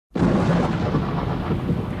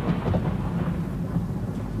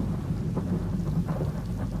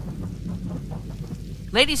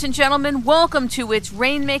Ladies and gentlemen, welcome to It's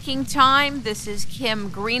Rainmaking Time. This is Kim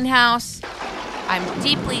Greenhouse. I'm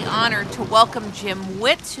deeply honored to welcome Jim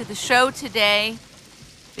Witt to the show today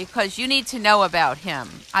because you need to know about him.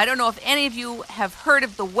 I don't know if any of you have heard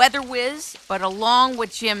of the Weather Wiz, but along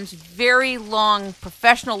with Jim's very long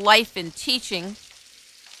professional life in teaching,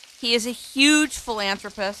 he is a huge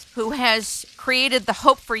philanthropist who has created the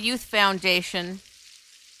Hope for Youth Foundation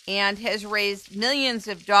and has raised millions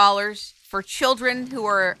of dollars for children who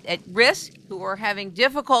are at risk, who are having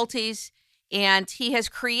difficulties, and he has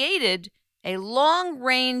created a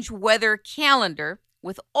long-range weather calendar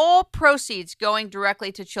with all proceeds going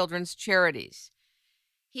directly to children's charities.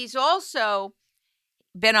 He's also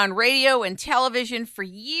been on radio and television for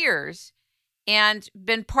years and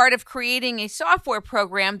been part of creating a software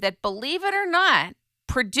program that, believe it or not,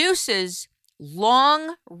 produces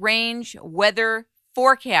long-range weather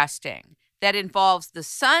forecasting that involves the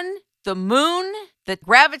sun, the moon, the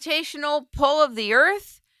gravitational pull of the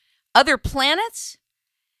Earth, other planets.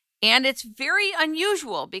 And it's very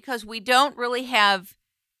unusual because we don't really have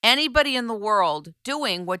anybody in the world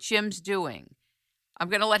doing what Jim's doing. I'm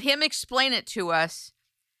going to let him explain it to us.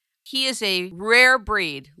 He is a rare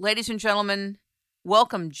breed. Ladies and gentlemen,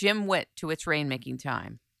 welcome Jim Witt to It's Rainmaking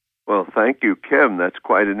Time. Well, thank you, Kim. That's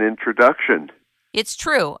quite an introduction. It's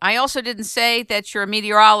true. I also didn't say that you're a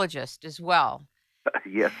meteorologist as well.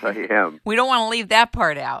 Yes, I am. We don't want to leave that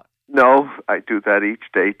part out. No, I do that each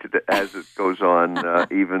day as it goes on.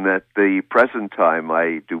 Even at the present time,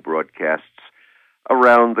 I do broadcasts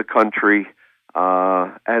around the country,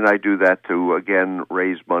 and I do that to, again,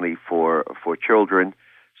 raise money for children.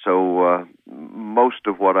 So most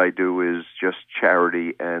of what I do is just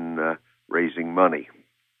charity and raising money.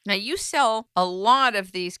 Now, you sell a lot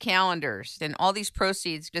of these calendars and all these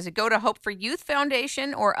proceeds. Does it go to Hope for Youth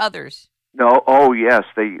Foundation or others? No, oh yes.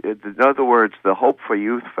 In other words, the Hope for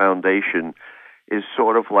Youth Foundation is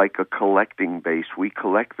sort of like a collecting base. We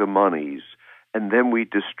collect the monies, and then we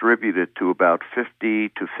distribute it to about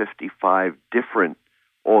 50 to 55 different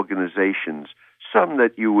organizations, some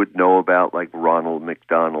that you would know about, like Ronald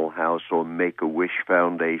McDonald House or Make-A-Wish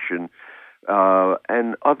Foundation,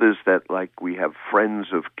 and others that, like, we have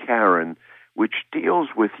Friends of Karen, which deals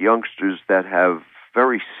with youngsters that have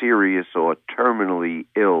very serious or terminally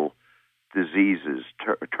ill diseases,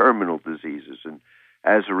 terminal diseases, and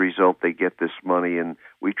as a result they get this money, and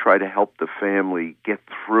we try to help the family get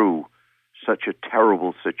through such a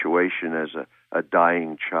terrible situation as a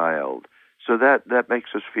dying child. So that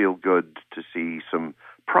makes us feel good to see some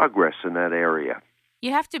progress in that area.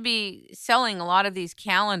 You have to be selling a lot of these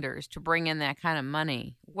calendars to bring in that kind of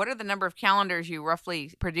money. What are the number of calendars you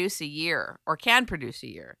roughly produce a year or can produce a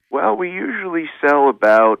year? Well, we usually sell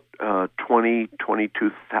about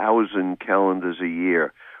 22,000 calendars a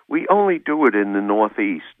year. We only do it in the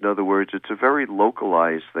Northeast. In other words, it's a very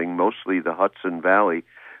localized thing, mostly the Hudson Valley,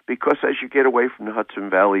 because as you get away from the Hudson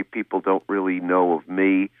Valley, people don't really know of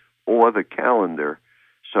me or the calendar.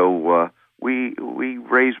 So we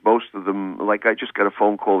raise most of them. Like, I just got a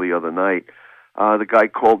phone call the other night. The guy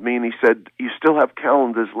called me and he said, "You still have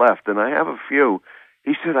calendars left?" And I have a few.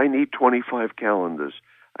 He said, "I need 25 calendars."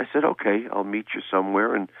 I said, "Okay, I'll meet you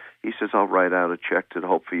somewhere." And he says, "I'll write out a check to the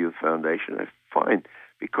Hope for Youth Foundation." I said, "Fine,"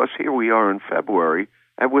 because here we are in February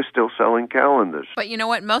and we're still selling calendars. But you know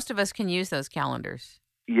what? Most of us can use those calendars.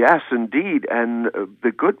 Yes, indeed. And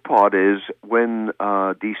the good part is when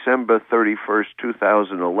December 31st,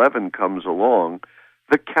 2011 comes along,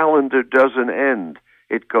 the calendar doesn't end.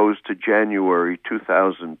 It goes to January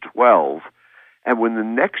 2012. And when the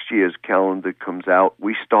next year's calendar comes out,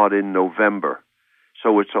 we start in November.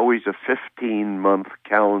 So it's always a 15-month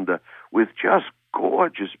calendar with just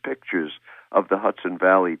gorgeous pictures of the Hudson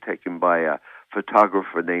Valley taken by a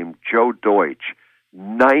photographer named Joe Deutsch,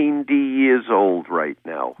 90 years old right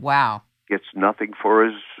now. Wow. Gets nothing for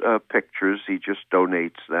his pictures. He just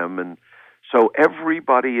donates them. And so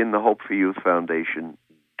everybody in the Hope for Youth Foundation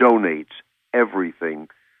donates everything.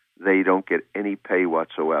 They don't get any pay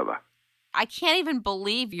whatsoever. I can't even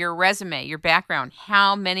believe your resume, your background,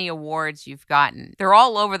 how many awards you've gotten. They're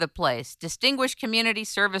all over the place. Distinguished Community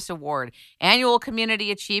Service Award, Annual Community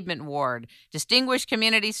Achievement Award, Distinguished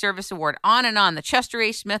Community Service Award, on and on. The Chester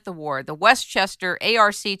A. Smith Award, the Westchester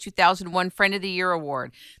ARC 2001 Friend of the Year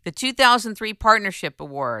Award, the 2003 Partnership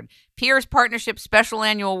Award, Peers Partnership Special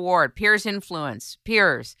Annual Award, Peers Influence,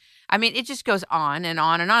 Peers. I mean, it just goes on and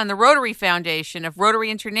on and on. The Rotary Foundation of Rotary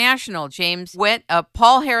International, James Witt, a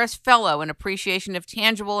Paul Harris Fellow in appreciation of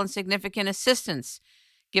tangible and significant assistance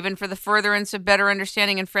given for the furtherance of better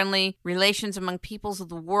understanding and friendly relations among peoples of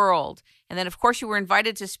the world. And then, of course, you were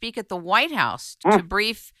invited to speak at the White House to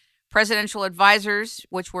brief presidential advisors,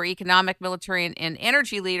 which were economic, military, and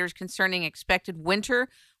energy leaders concerning expected winter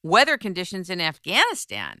weather conditions in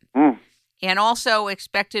Afghanistan, and also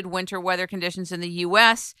expected winter weather conditions in the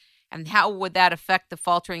U.S., and how would that affect the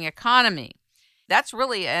faltering economy. That's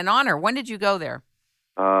really an honor. When did you go there?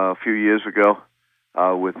 A few years ago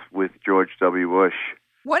with George W. Bush.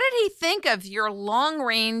 What did he think of your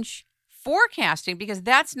long-range forecasting? Because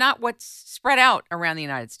that's not what's spread out around the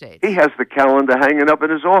United States. He has the calendar hanging up in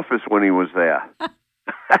his office when he was there.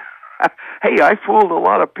 Hey, I fooled a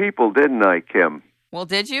lot of people, didn't I, Kim? Well,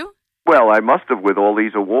 did you? Well, I must have with all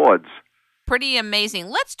these awards. Pretty amazing.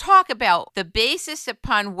 Let's talk about the basis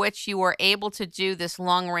upon which you are able to do this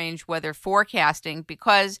long-range weather forecasting,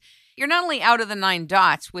 because you're not only out of the 9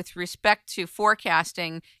 dots with respect to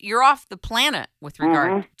forecasting, you're off the planet with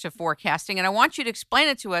regard to forecasting. And I want you to explain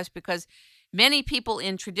it to us, because many people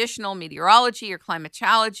in traditional meteorology or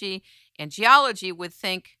climatology and geology would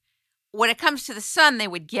think when it comes to the sun, they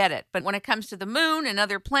would get it. But when it comes to the moon and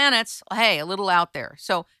other planets, hey, a little out there.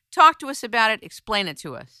 So talk to us about it. Explain it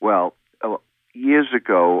to us. Well, years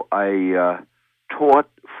ago, I taught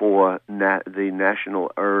for the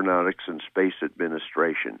National Aeronautics and Space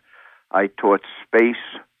Administration. I taught space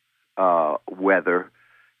weather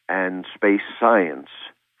and space science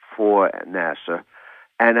for NASA.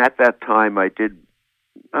 And at that time, I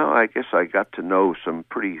guess I got to know some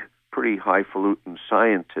pretty highfalutin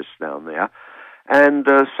scientists down there. And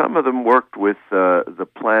some of them worked with the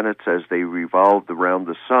planets as they revolved around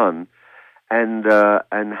the sun, and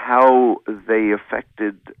how they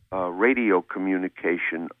affected radio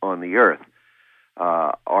communication on the Earth.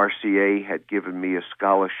 RCA had given me a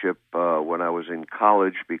scholarship when I was in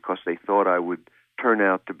college because they thought I would turn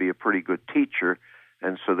out to be a pretty good teacher,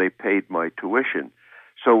 and so they paid my tuition.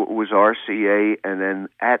 So it was RCA and then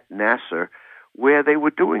at NASA, where they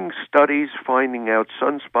were doing studies finding out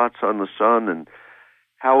sunspots on the sun and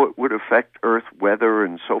how it would affect Earth weather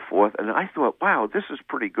and so forth. And I thought, wow, this is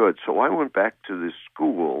pretty good. So I went back to this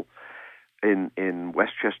school in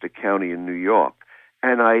Westchester County in New York,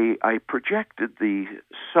 and I projected the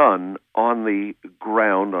sun on the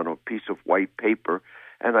ground on a piece of white paper,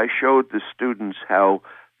 and I showed the students how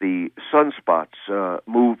the sunspots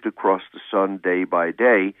moved across the sun day by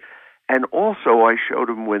day. And also I showed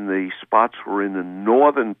them when the spots were in the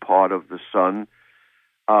northern part of the sun,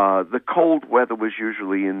 the cold weather was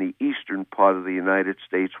usually in the eastern part of the United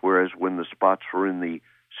States, whereas when the spots were in the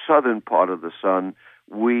southern part of the sun,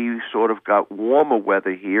 we sort of got warmer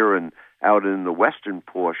weather here, and out in the western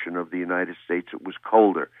portion of the United States, it was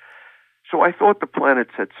colder. So I thought the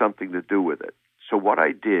planets had something to do with it. So what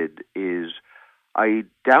I did is I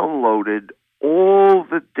downloaded all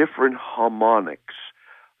the different harmonics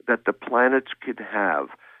that the planets could have,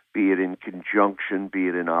 be it in conjunction, be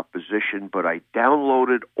it in opposition, but I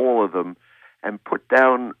downloaded all of them and put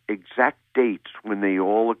down exact dates when they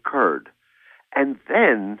all occurred. And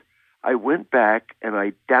then I went back and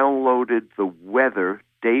I downloaded the weather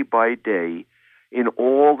day by day in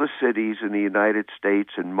all the cities in the United States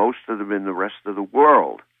and most of them in the rest of the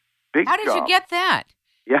world. Big job. How did you get that?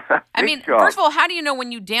 Yeah, I mean, job. First of all, how do you know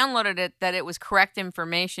when you downloaded it that it was correct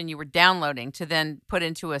information you were downloading to then put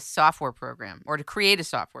into a software program or to create a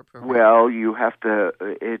software program? Well, you have to,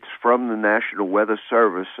 it's from the National Weather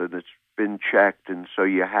Service and it's been checked, and so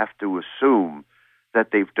you have to assume that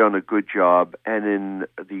they've done a good job. And in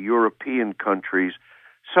the European countries,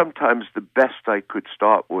 sometimes the best I could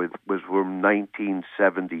start with was from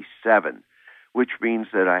 1977, which means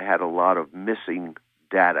that I had a lot of missing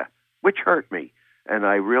data, which hurt me. And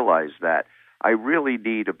I realized that I really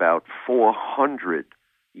need about 400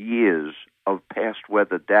 years of past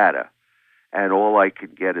weather data, and all I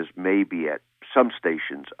could get is maybe at some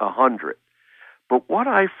stations 100. But what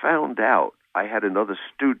I found out, I had another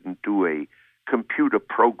student do a computer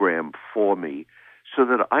program for me so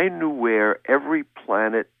that I knew where every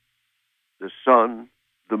planet, the sun,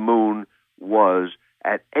 the moon was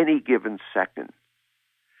at any given second.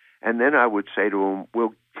 And then I would say to him,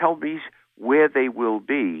 well, tell me where they will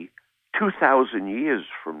be 2,000 years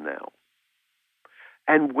from now,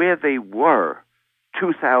 and where they were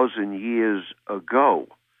 2,000 years ago.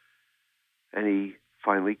 And he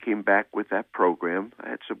finally came back with that program. I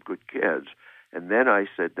had some good kids. And then I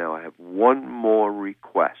said, now I have one more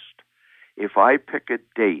request. If I pick a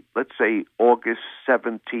date, let's say August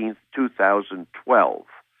 17th, 2012,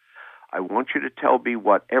 I want you to tell me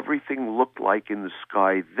what everything looked like in the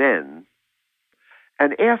sky then.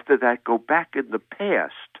 And after that, go back in the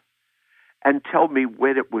past and tell me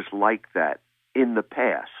when it was like that in the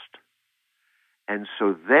past. And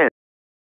so then